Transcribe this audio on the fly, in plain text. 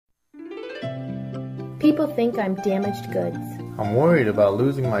People think I'm damaged goods. I'm worried about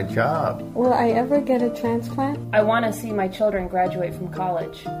losing my job. Will I ever get a transplant? I want to see my children graduate from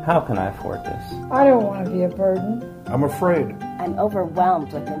college. How can I afford this? I don't want to be a burden. I'm afraid. I'm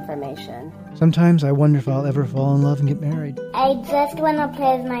overwhelmed with information. Sometimes I wonder if I'll ever fall in love and get married. I just want to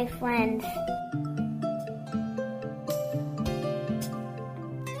play with my friends.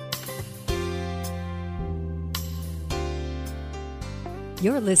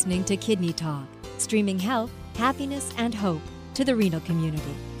 You're listening to Kidney Talk, streaming health, happiness, and hope to the renal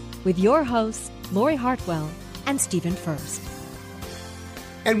community, with your hosts, Lori Hartwell and Stephen Furst.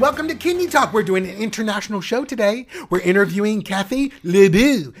 And welcome to Kidney Talk. We're doing an international show today. We're interviewing Kathy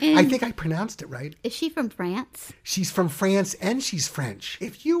Lebeau. I think I pronounced it right. Is she from France? She's from France and she's French.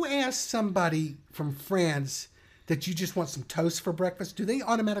 If you ask somebody from France that you just want some toast for breakfast, do they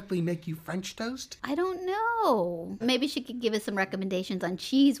automatically make you French toast? I don't know. Maybe she could give us some recommendations on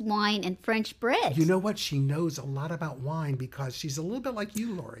cheese, wine, and French bread. You know what? She knows a lot about wine because she's a little bit like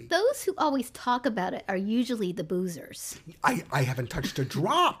you, Lori. Those who always talk about it are usually the boozers. I haven't touched a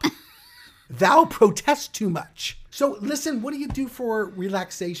drop. Thou protest too much. So listen, what do you do for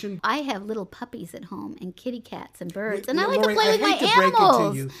relaxation? I have little puppies at home and kitty cats and birds, and I Lori, like to play with my animals. I hate to break it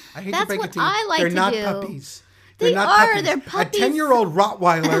to you. I hate to break it to you. That's what I like to do. They're not puppies. They're puppies. A 10-year-old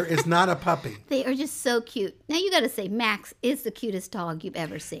Rottweiler is not a puppy. They are just so cute. Now, you got to say, Max is the cutest dog you've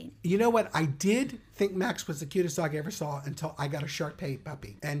ever seen. You know what? I did think Max was the cutest dog I ever saw until I got a Shar-Pei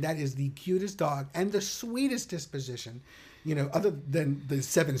puppy. And that is the cutest dog and the sweetest disposition, you know, other than the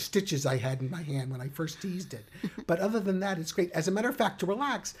 7 stitches I had in my hand when I first teased it. But other than that, it's great. As a matter of fact, to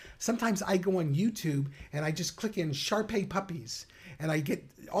relax, sometimes I go on YouTube and I just click in Shar-Pei puppies. And I get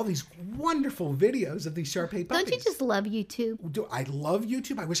all these wonderful videos of these Shar-Pei puppies. Don't you just love YouTube? I love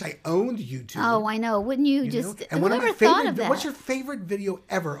YouTube. I wish I owned YouTube. Oh, I know. Wouldn't you just... Know? And one of my favorite... What's your favorite video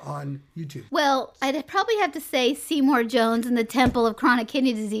ever on YouTube? Well, I'd probably have to say Seymour Jones and the Temple of Chronic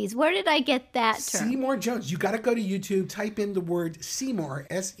Kidney Disease. Where did I get that term? Seymour Jones. You got to go to YouTube, type in the word Seymour,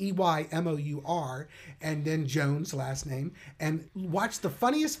 S-E-Y-M-O-U-R, and then Jones, last name, and watch the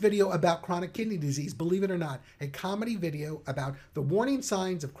funniest video about chronic kidney disease, believe it or not. A comedy video about the warning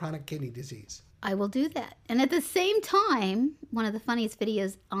signs of chronic kidney disease. I will do that. And at the same time, one of the funniest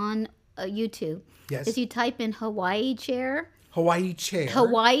videos on YouTube is you type in Hawaii chair. Hawaii chair.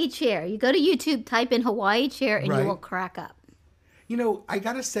 Hawaii chair. You go to YouTube, type in Hawaii chair, and you will crack up. You know, I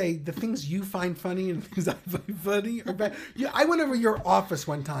gotta say, the things you find funny and things I find funny are bad. Yeah, I went over to your office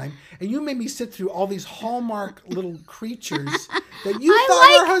one time, and you made me sit through all these Hallmark little creatures that you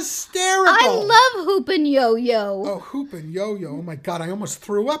thought were hysterical. I love Hoop and Yo-Yo. Oh, Hoop and Yo-Yo. Oh, my God. I almost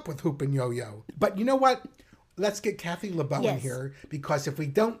threw up with Hoop and Yo-Yo. But you know what? Let's get Kathy Lebeau in here, because if we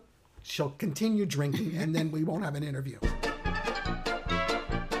don't, she'll continue drinking, and then we won't have an interview.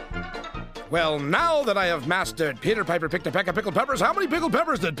 Well, now that I have mastered Peter Piper picked a peck of pickled peppers, how many pickled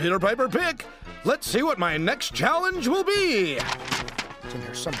peppers did Peter Piper pick? Let's see what my next challenge will be. It's in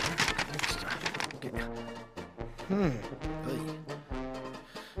here somewhere.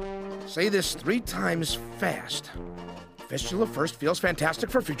 Say this 3 times fast. Fistula first feels fantastic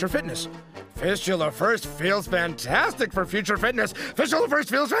for future fitness. Fistula first feels fantastic for future fitness. Fistula first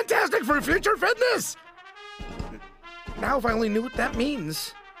feels fantastic for future fitness. Now if I only knew what that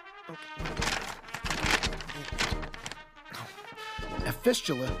means. A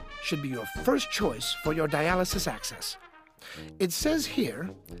fistula should be your first choice for your dialysis access. It says here,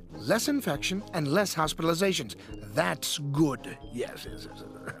 less infection and less hospitalizations. That's good. Yes.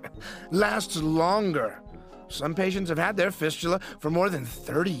 Lasts longer. Some patients have had their fistula for more than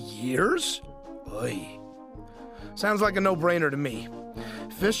 30 years? Oy. Sounds like a no-brainer to me.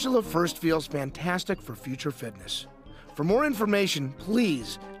 Fistula first feels fantastic for future fitness. For more information,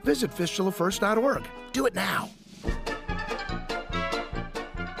 please visit fistulafirst.org. Do it now.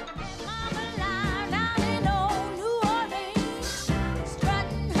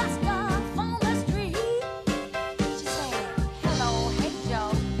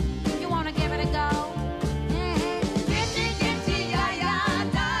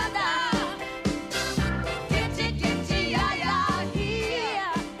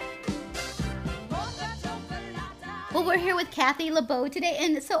 We're here with Kathy Lebeau today.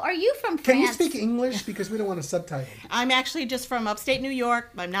 And so are you from France? Can you speak English? Because we don't want to subtitle. I'm actually just from upstate New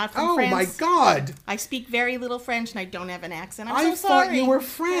York. I'm not from France. Oh, my God. I speak very little French, and I don't have an accent. I'm so sorry. I thought you were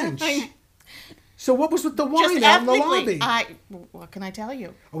French. So what was with the wine out in the lobby? What can I tell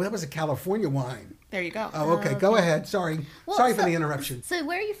you? Oh, that was a California wine. There you go. Oh, okay. Go ahead. Sorry. Sorry for the interruption. So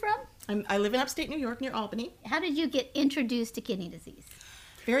where are you from? I live in upstate New York near Albany. How did you get introduced to kidney disease?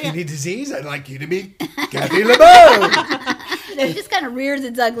 Kidney disease? I'd like you to meet Kathy Lebeau. It just kind of rears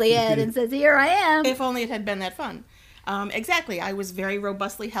its ugly head and says, here I am. If only it had been that fun. Exactly. I was very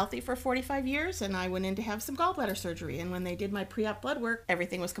robustly healthy for 45 years, and I went in to have some gallbladder surgery. And when they did my pre-op blood work,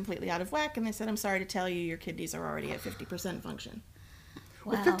 everything was completely out of whack, and they said, I'm sorry to tell you, your kidneys are already at 50% function.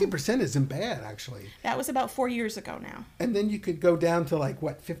 Wow. Well, 50% isn't bad, actually. That was about 4 years ago now. And then you could go down to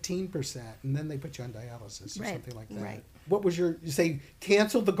 15%, and then they put you on dialysis or something like that. Right. What was you say,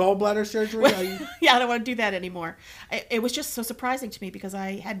 cancel the gallbladder surgery? Yeah, I don't want to do that anymore. It was just so surprising to me because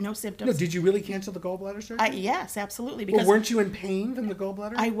I had no symptoms. No, did you really cancel the gallbladder surgery? Yes, absolutely. Because weren't you in pain from the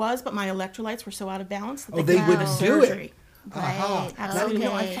gallbladder? I was, but my electrolytes were so out of balance that they wouldn't do surgery. It. Right. Absolutely.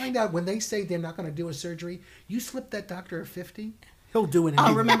 Now, I find out when they say they're not going to do a surgery, you slip that doctor a 50, he'll do it anyway.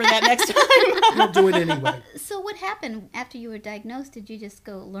 I'll remember that next time. He'll do it anyway. So what happened after you were diagnosed? Did you just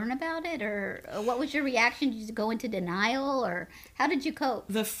go learn about it? Or what was your reaction? Did you go into denial? Or how did you cope?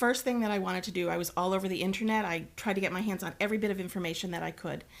 The first thing that I wanted to do, I was all over the internet. I tried to get my hands on every bit of information that I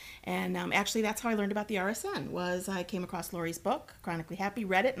could. And actually, that's how I learned about the RSN, was I came across Lori's book, Chronically Happy,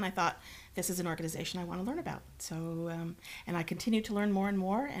 read it, and I thought, this is an organization I want to learn about. So, and I continued to learn more and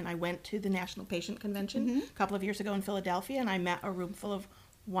more, and I went to the National Patient Convention a couple of years ago in Philadelphia, and I met a room full of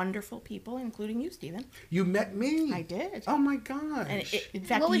wonderful people, including you, Stephen. You met me? I did. Oh, my gosh. And in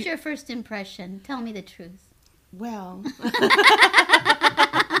fact, what was your first impression? Tell me the truth. Well...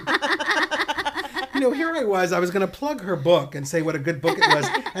 Here I was going to plug her book and say what a good book it was,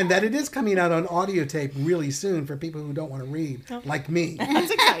 and that it is coming out on audio tape really soon for people who don't want to read, like me.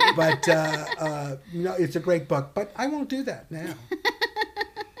 That's exciting. But, no, it's a great book, but I won't do that now.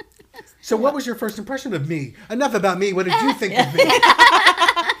 So what was your first impression of me? Enough about me. What did you think of me?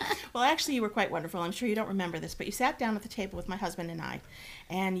 Well, actually, you were quite wonderful. I'm sure you don't remember this, but you sat down at the table with my husband and I,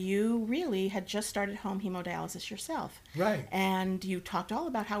 and you really had just started home hemodialysis yourself. Right. And you talked all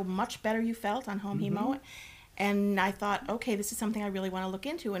about how much better you felt on home hemo. And I thought, okay, this is something I really want to look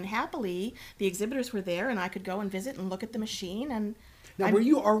into. And happily, the exhibitors were there, and I could go and visit and look at the machine. And now, were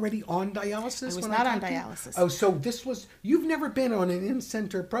you already on dialysis? I was not on dialysis. Oh, so you've never been on an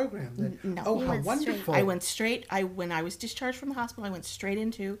in-center program then? No. Oh, how wonderful. I went straight, when I was discharged from the hospital, I went straight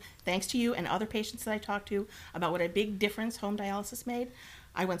into, thanks to you and other patients that I talked to about what a big difference home dialysis made,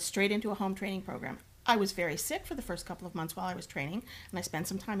 I went straight into a home training program. I was very sick for the first couple of months while I was training, and I spent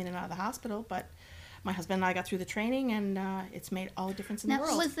some time in and out of the hospital, but my husband and I got through the training, and it's made all the difference in the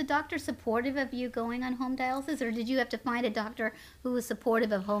world. Was the doctor supportive of you going on home dialysis, or did you have to find a doctor who was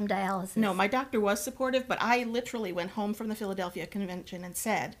supportive of home dialysis? No, my doctor was supportive, but I literally went home from the Philadelphia convention and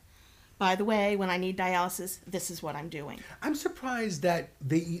said, by the way, when I need dialysis, this is what I'm doing. I'm surprised that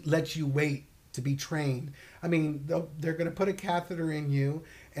they let you wait to be trained. I mean, they're going to put a catheter in you,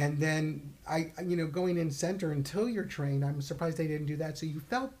 and then going in center until you're trained. I'm surprised they didn't do that, so you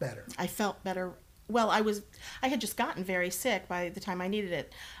felt better. I felt better. Well, I had just gotten very sick by the time I needed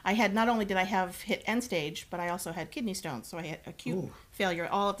it. Not only did I have hit end stage, but I also had kidney stones, so I had acute failure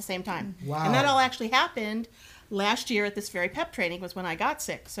all at the same time. Wow. And that all actually happened last year at this very PEP training was when I got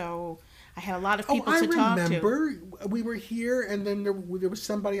sick, so I had a lot of people to talk to. I remember. We were here, and then there was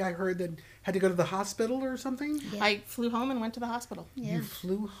somebody I heard that had to go to the hospital or something? Yeah. I flew home and went to the hospital. Yeah. You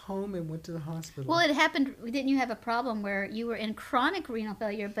flew home and went to the hospital. Well, it happened, didn't you have a problem where you were in chronic renal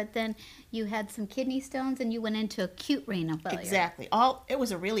failure, but then you had some kidney stones and you went into acute renal failure? Exactly. It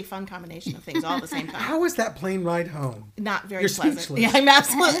was a really fun combination of things all at the same time. How was that plane ride home? Not very You're pleasant. Speechless. Yeah, I'm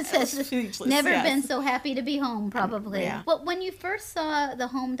absolutely speechless. Never been so happy to be home, probably. Yeah. But when you first saw the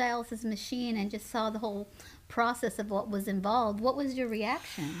home dialysis machine and just saw the whole process of what was involved, what was your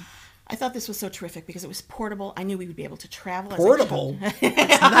reaction? I thought this was so terrific because it was portable. I knew we would be able to travel. Portable?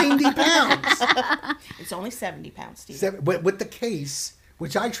 It's 90 pounds. It's only 70 pounds, Steve. With the case,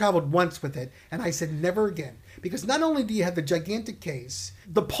 which I traveled once with it, and I said never again. Because not only do you have the gigantic case,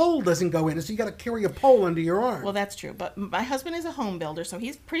 the pole doesn't go in, so you got to carry a pole under your arm. Well, that's true. But my husband is a home builder, so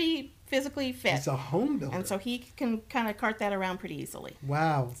he's pretty physically fit. He's a home builder. And so he can kind of cart that around pretty easily.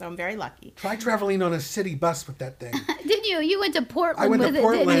 Wow. So I'm very lucky. Try traveling on a city bus with that thing. Didn't you? You went to Portland I went with to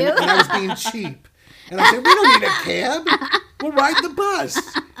Portland, it, didn't you? and I was being cheap. And I said, we don't need a cab. We'll ride the bus.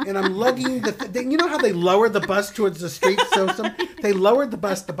 And I'm lugging you know how they lower the bus towards the street? They lowered the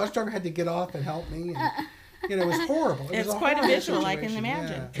bus. The bus driver had to get off and help me. And, it was horrible. It's quite a visual, I can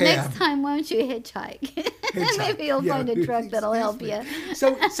imagine. Yeah. Next time, why don't you hitchhike? Maybe you'll find a truck that'll help you.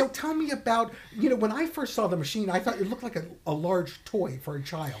 So tell me about, when I first saw the machine, I thought it looked like a large toy for a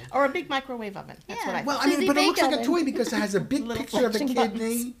child. Or a big microwave oven. That's what I thought. Well, but it looks like a toy because it has a big picture of the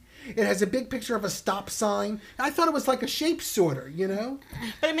kidney. It has a big picture of a stop sign. I thought it was like a shape sorter, you know?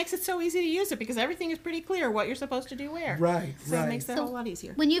 But it makes it so easy to use it because everything is pretty clear what you're supposed to do where. Right, so it makes it a whole lot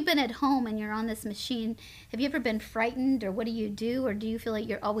easier. When you've been at home and you're on this machine, have you ever been frightened, or what do you do? Or do you feel like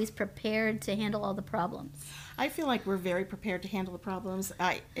you're always prepared to handle all the problems? I feel like we're very prepared to handle the problems.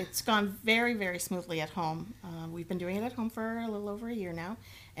 It's gone very, very smoothly at home. We've been doing it at home for a little over a year now,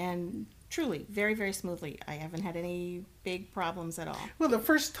 and truly, very, very smoothly. I haven't had any big problems at all. Well, the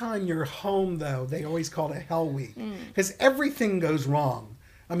first time you're home, though, they always call it Hell Week because everything goes wrong.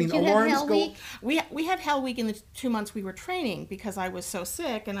 I mean, alarms go. We had Hell Week in the 2 months we were training because I was so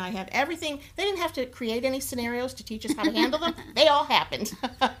sick and I had everything. They didn't have to create any scenarios to teach us how to handle them. They all happened.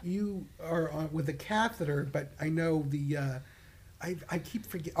 You are with a catheter, but I know I keep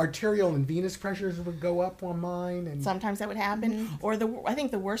forgetting, arterial and venous pressures would go up on mine. And sometimes that would happen. Or I think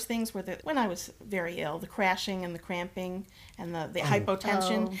the worst things were when I was very ill, the crashing and the cramping and the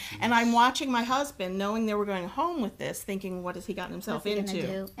hypotension. Oh. And I'm watching my husband, knowing they were going home with this, thinking, what has he gotten himself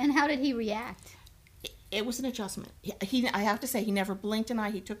into? And how did he react? It was an adjustment. I have to say, he never blinked an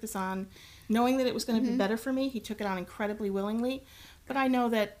eye. He took this on, knowing that it was going to be better for me. He took it on incredibly willingly. But I know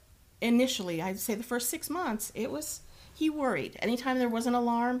that initially, I'd say the first 6 months, he worried. Anytime there was an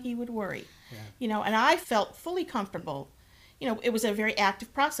alarm, he would worry. Yeah. And I felt fully comfortable. It was a very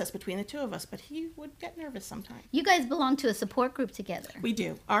active process between the two of us, but he would get nervous sometimes. You guys belong to a support group together. We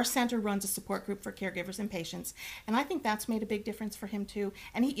do. Our center runs a support group for caregivers and patients, and I think that's made a big difference for him too.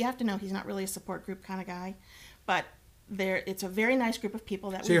 And you have to know he's not really a support group kind of guy, but it's a very nice group of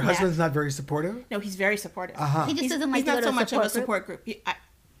people that. So your husband's not very supportive? No, he's very supportive. He just doesn't like to go to a support group. He's not so much of a support group.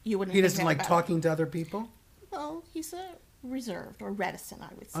 You wouldn't. He doesn't like talking to other people? Well, he's reserved or reticent, I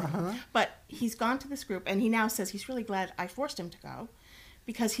would say. But he's gone to this group, and he now says he's really glad I forced him to go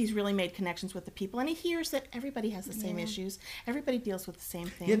because he's really made connections with the people, and he hears that everybody has the same issues. Everybody deals with the same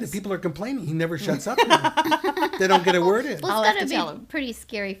things. Yeah, the people are complaining. He never shuts up. They don't get a word in. Well, it's got to be pretty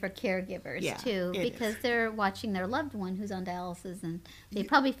scary for caregivers, too, because they're watching their loved one who's on dialysis, and they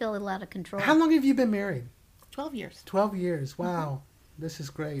probably feel a little out of control. How long have you been married? 12 years. 12 years. Wow. This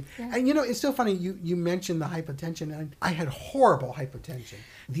is great. Yeah. And it's so funny, you mentioned the hypotension. And I had horrible hypotension.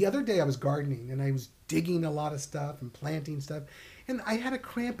 The other day I was gardening and I was digging a lot of stuff and planting stuff. And I had a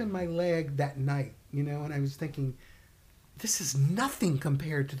cramp in my leg that night, and I was thinking, this is nothing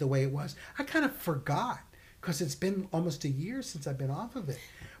compared to the way it was. I kind of forgot because it's been almost a year since I've been off of it.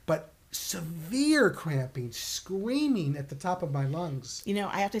 But severe cramping, screaming at the top of my lungs.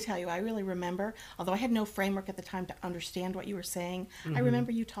 I have to tell you, I really remember, although I had no framework at the time to understand what you were saying, I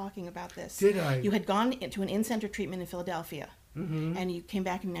remember you talking about this. Did I? You had gone into an in-center treatment in Philadelphia, and you came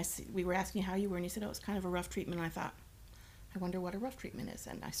back and we were asking you how you were, and you said, it was kind of a rough treatment. And I thought, I wonder what a rough treatment is,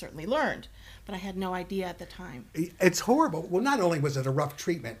 and I certainly learned, but I had no idea at the time. It's horrible. Well, not only was it a rough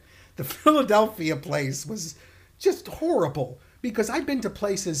treatment, the Philadelphia place was just horrible. Because I've been to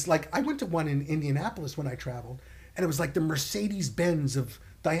places, like I went to one in Indianapolis when I traveled, and it was like the Mercedes-Benz of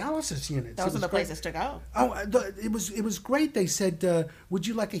dialysis units. Those are the places to go. Oh, it was great. They said, would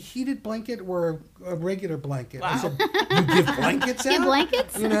you like a heated blanket or a regular blanket? Wow. I said, you give blankets out? Give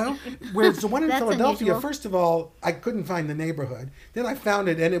blankets? Whereas the one in Philadelphia, unusual. first of all, I couldn't find the neighborhood. Then I found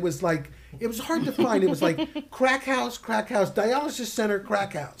it, and it was hard to find. It was like crack house, dialysis center,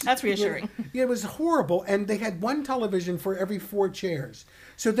 crack house. That's reassuring. Yeah, it was horrible. And they had one television for every 4 chairs.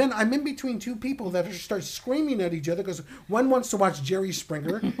 So then I'm in between two people that start screaming at each other because one wants to watch Jerry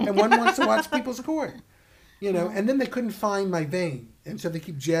Springer and one wants to watch People's Court. And then they couldn't find my vein. And so they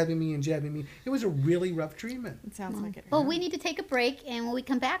keep jabbing me. It was a really rough treatment. It sounds like it. Well, we need to take a break, and when we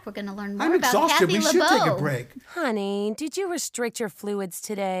come back, we're going to learn more I'm about exhausted. Kathy We should LeBeau. take a break. Honey, did you restrict your fluids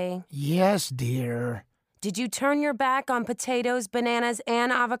today? Yes, dear. Did you turn your back on potatoes, bananas,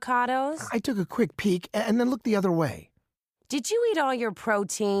 and avocados? I took a quick peek and then looked the other way. Did you eat all your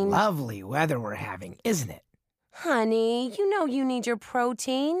protein? Lovely weather we're having, isn't it? Honey, you need your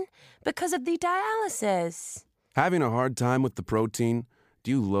protein because of the dialysis. Having a hard time with the protein?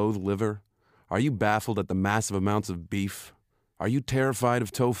 Do you loathe liver? Are you baffled at the massive amounts of beef? Are you terrified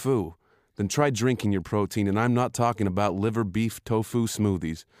of tofu? Then try drinking your protein, and I'm not talking about liver beef tofu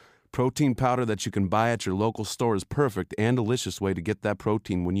smoothies. Protein powder that you can buy at your local store is perfect and delicious way to get that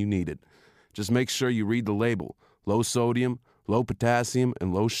protein when you need it. Just make sure you read the label. Low sodium, low potassium,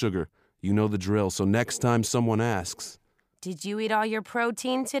 and low sugar. You know the drill, so next time someone asks, did you eat all your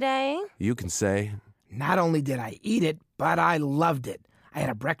protein today? You can say, not only did I eat it, but I loved it. I had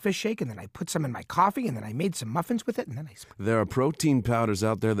a breakfast shake, and then I put some in my coffee, and then I made some muffins with it, and then I... There are protein powders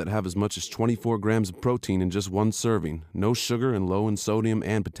out there that have as much as 24 grams of protein in just one serving. No sugar and low in sodium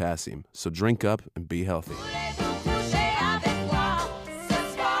and potassium. So drink up and be healthy.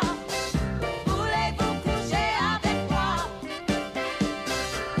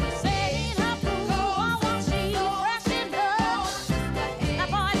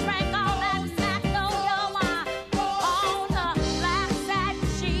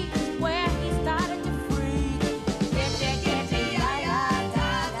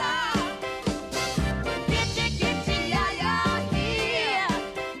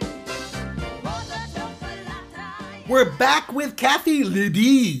 We're back with Kathy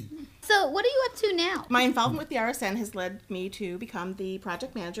Libby. So what are you up to now? My involvement with the RSN has led me to become the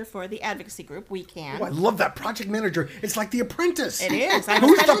project manager for the advocacy group, We Can. Oh, I love that project manager. It's like The Apprentice. It is. I have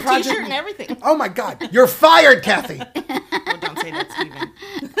Who's a special the project? t-shirt and everything. Oh, my God. You're fired, Kathy. Oh, don't say that, Stephen.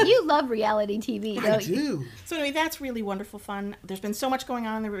 You love reality TV, don't you? I do. So anyway, that's really wonderful fun. There's been so much going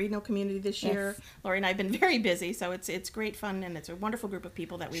on in the regional community this year. Lori and I have been very busy, so it's great fun, and it's a wonderful group of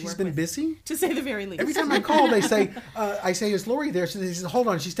people that we work with. She's been busy? To say the very least. Every time I call, they say, is Lori there? So they say, hold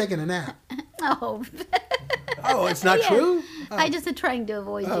on, she's taking a nap. Oh. Oh, it's not true? Oh. I just am trying to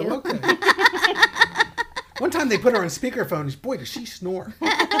avoid you. Okay. One time they put her on speakerphone. Boy, does she snore.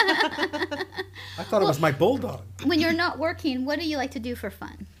 I thought it was my bulldog. When you're not working, what do you like to do for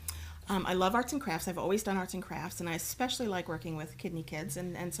fun? I love arts and crafts. I've always done arts and crafts, and I especially like working with kidney kids,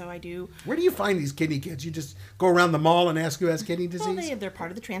 and so I do. Where do you find these kidney kids? You just go around the mall and ask who has kidney disease? Well, they're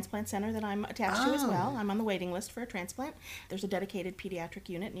part of the transplant center that I'm attached to as well. I'm on the waiting list for a transplant. There's a dedicated pediatric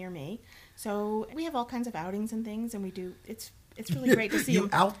unit near me. So we have all kinds of outings and things, and we do. It's really great to see you them.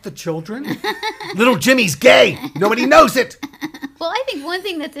 out the children? Little Jimmy's gay. Nobody knows it. Well, I think one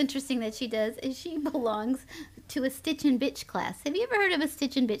thing that's interesting that she does is she belongs to a Stitch and Bitch class. Have you ever heard of a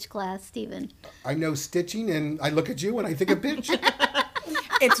Stitch and Bitch class, Stephen? I know stitching, and I look at you and I think of bitch.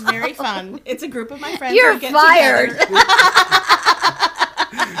 It's very fun. It's a group of my friends. You're who get fired.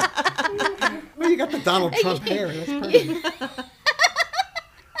 Well, you got the Donald Trump hair. That's perfect.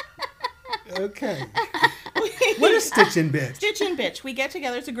 Okay. What is Stitch and Bitch? Stitch and Bitch. We get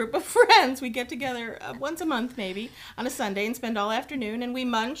together as a group of friends. We get together once a month, maybe, on a Sunday and spend all afternoon, and we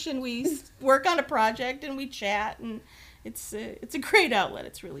munch and we work on a project and we chat, and it's a great outlet.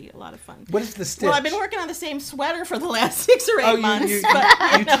 It's really a lot of fun. What is the stitch? Well, I've been working on the same sweater for the last 6 or 8 months. You but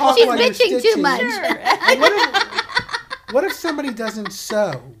talk She's while you're bitching too much. What if somebody doesn't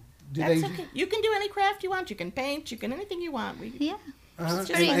sew? That's okay. You can do any craft you want. You can paint. You can anything you want. Yeah. Uh-huh.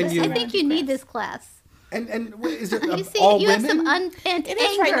 I think you need this class. And is it You see, all you women? have some unpent It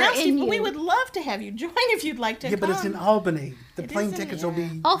is right anger now, in Steve, you. but we would love to have you join if you'd like to Yeah, come. but it's in Albany. The It plane is in- tickets will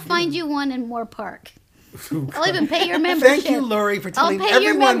be... I'll find you one in Moore Park. I'll even pay your membership. Thank you, Lori, for telling I'll pay your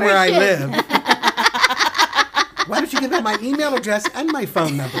everyone where I membership. live. Why don't you give them my email address and my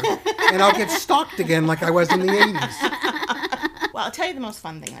phone number? And I'll get stalked again like I was in the 80s. Well, I'll tell you the most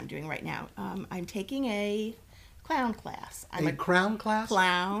fun thing I'm doing right now. I'm taking a clown class. I'm a crown class?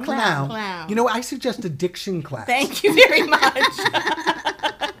 Clown. Clown. You know, I suggest a diction class. Thank you very much.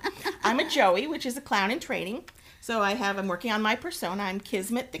 I'm a Joey, which is a clown in training. So I'm working on my persona. I'm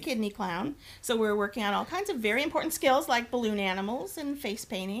Kismet, the kidney clown. So we're working on all kinds of very important skills like balloon animals and face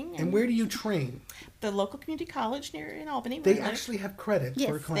painting. And where do you train? The local community college near in Albany. They actually have credit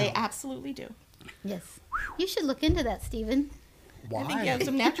for a clown. They absolutely do. Yes. You should look into that, Stephen. Why? I think you have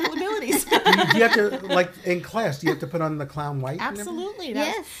some natural abilities. Do you have to, like in class, do you have to put on the clown white? Absolutely.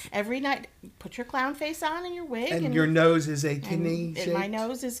 Yes. Every night, put your clown face on and your wig. And your nose is a kidney and shaped? my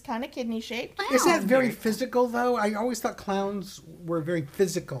nose is kind of kidney shaped. Wow. Is that very physical, though? I always thought clowns were very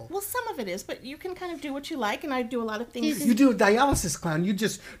physical. Well, some of it is, but you can kind of do what you like, and I do a lot of things. You do a dialysis clown. You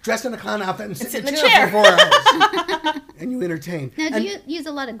just dress in a clown outfit and sit in the chair chair for 4 hours. And you entertain. Now, do you use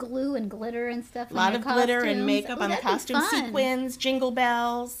a lot of glue and glitter and stuff? A lot of glitter and makeup on the that'd be costume, fun. sequins, jingle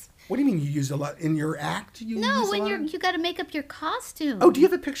bells. What do you mean you use a lot in your act? You No, use a when lot? you got to make up your costume. Oh, do you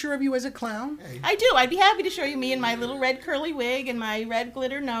have a picture of you as a clown? I do. I'd be happy to show you me in my little red curly wig and my red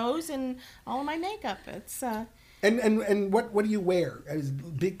glitter nose and all of my makeup. It's And what do you wear?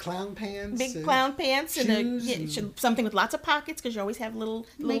 Big clown pants? big clown pants and something with lots of pockets because you always have little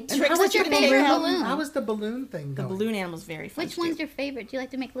tricks What's that you your can favorite take out. balloon? How is the balloon thing The going? balloon animal's very fun. Which one's your favorite? Do you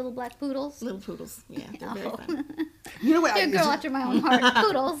like to make little black poodles? Little poodles. Yeah, they're very Oh. fun. You know what? You're a girl after my own heart.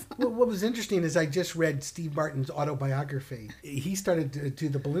 Poodles. What was interesting is I just read Steve Martin's autobiography. He started to do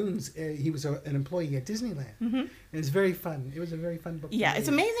the balloons. He was an employee at Disneyland. Mm-hmm. And it's very fun. It was a very fun book. Yeah, to it's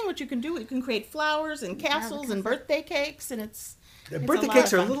read. amazing what you can do. You can create flowers and castles and birthday cakes, and it's Birthday a lot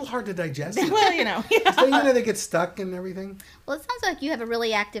cakes of are a fun. little hard to digest. Well, you know. Yeah. So, they get stuck and everything. Well, it sounds like you have a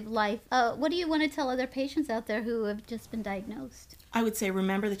really active life. What do you want to tell other patients out there who have just been diagnosed? I would say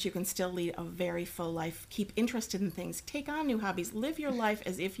remember that you can still lead a very full life. Keep interested in things. Take on new hobbies. Live your life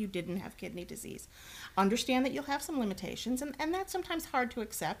as if you didn't have kidney disease. Understand that you'll have some limitations, and that's sometimes hard to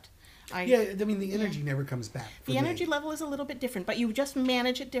accept. The energy never comes back. The energy level is a little bit different, but you just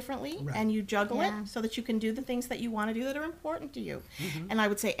manage it differently, and you juggle it so that you can do the things that you want to do that are important to you. And I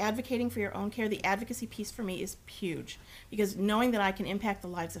would say advocating for your own care, the advocacy piece for me is huge, because knowing that I can impact the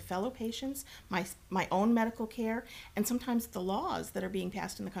lives of fellow patients, my own medical care, and sometimes the laws that are being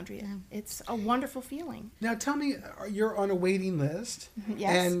passed in the country, it's a wonderful feeling. Now tell me, you're on a waiting list,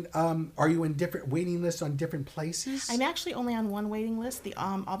 and are you in different waiting lists on different places? I'm actually only on one waiting list. The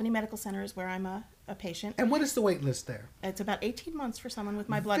Albany Medical Center is where I'm a patient. And what is the wait list there? It's about 18 months for someone with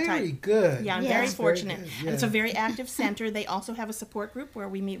my blood type. Very good. Yeah, I'm very fortunate. And it's a very active center. They also have a support group where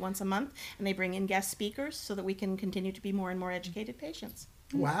we meet once a month, and they bring in guest speakers so that we can continue to be more and more educated patients.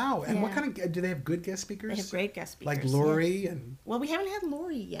 Wow. And what kind of, do they have good guest speakers? They have great guest speakers. Like Lori and... Well, we haven't had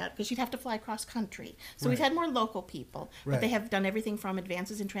Lori yet because she'd have to fly cross country. So we've had more local people. But they have done everything from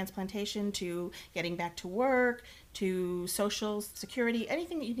advances in transplantation to getting back to work to social security,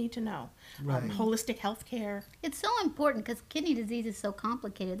 anything that you need to know. Holistic health care. It's so important because kidney disease is so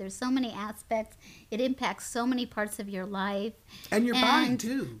complicated. There's so many aspects. It impacts so many parts of your life. And your body,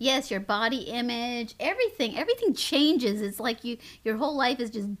 too. Yes, your body image, everything. Everything changes. It's like your whole life is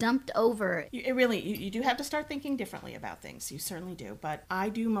just dumped over. You do have to start thinking differently about things. You certainly do. But I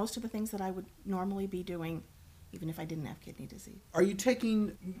do most of the things that I would normally be doing even if I didn't have kidney disease. Are you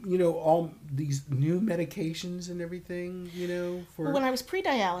taking, all these new medications and everything, Well, when I was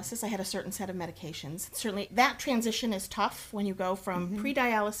pre-dialysis, I had a certain set of medications. Certainly, that transition is tough when you go from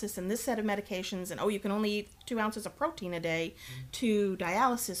pre-dialysis and this set of medications and, you can only eat 2 ounces of protein a day to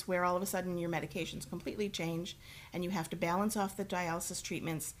dialysis, where all of a sudden your medications completely change and you have to balance off the dialysis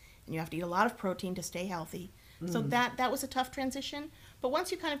treatments and you have to eat a lot of protein to stay healthy. So that was a tough transition. But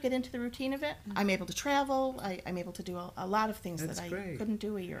once you kind of get into the routine of it, I'm able to travel. I'm able to do a lot of things that I couldn't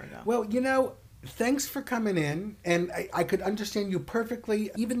do a year ago. Well, thanks for coming in. And I could understand you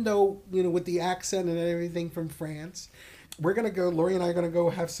perfectly, even though, with the accent and everything from France. We're going to go, Lori and I are going to go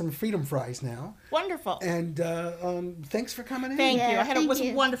have some freedom fries now. Wonderful. And thanks for coming in. Thank you. It was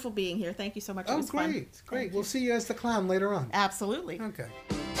wonderful being here. Thank you so much. It was fun. Great. We'll see you as the clown later on. Absolutely. Okay.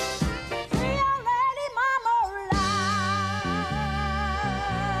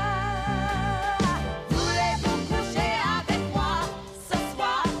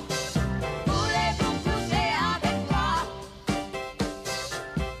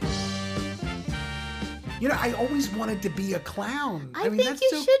 I always wanted to be a clown. I mean, think you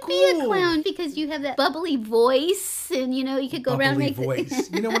so should cool. be a clown because you have that bubbly voice, and you could go around and make voice.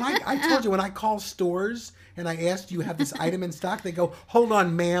 When I told you, when I call stores and I asked, do you have this item in stock? They go, hold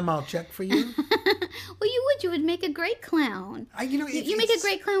on, ma'am, I'll check for you. Well, you would make a great clown. You make a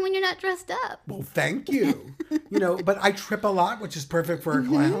great clown when you're not dressed up. Well, thank you. But I trip a lot, which is perfect for a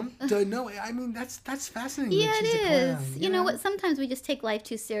clown. So, no, I mean, that's fascinating. Yeah, it is. You know what? Sometimes we just take life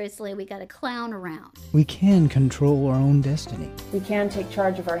too seriously. We got to clown around. We can control our own destiny. We can take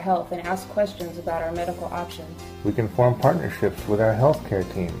charge of our health and ask questions about our medical options. We can form partnerships with our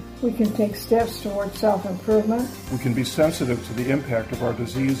healthcare team. We can take steps toward self-improvement. We can be sensitive to the impact of our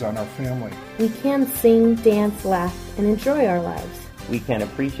disease on our family. We can sing, dance, laugh, and enjoy our lives. We can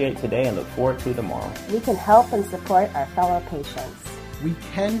appreciate today and look forward to tomorrow. We can help and support our fellow patients. We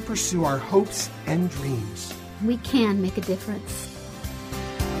can pursue our hopes and dreams. We can make a difference.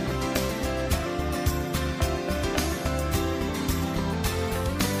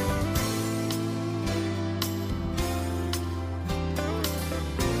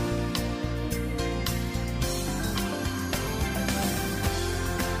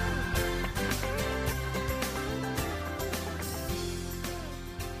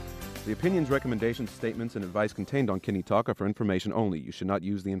 The opinions, recommendations, statements, and advice contained on Kidney Talk are for information only. You should not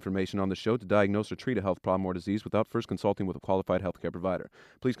use the information on the show to diagnose or treat a health problem or disease without first consulting with a qualified healthcare provider.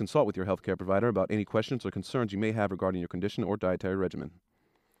 Please consult with your healthcare provider about any questions or concerns you may have regarding your condition or dietary regimen.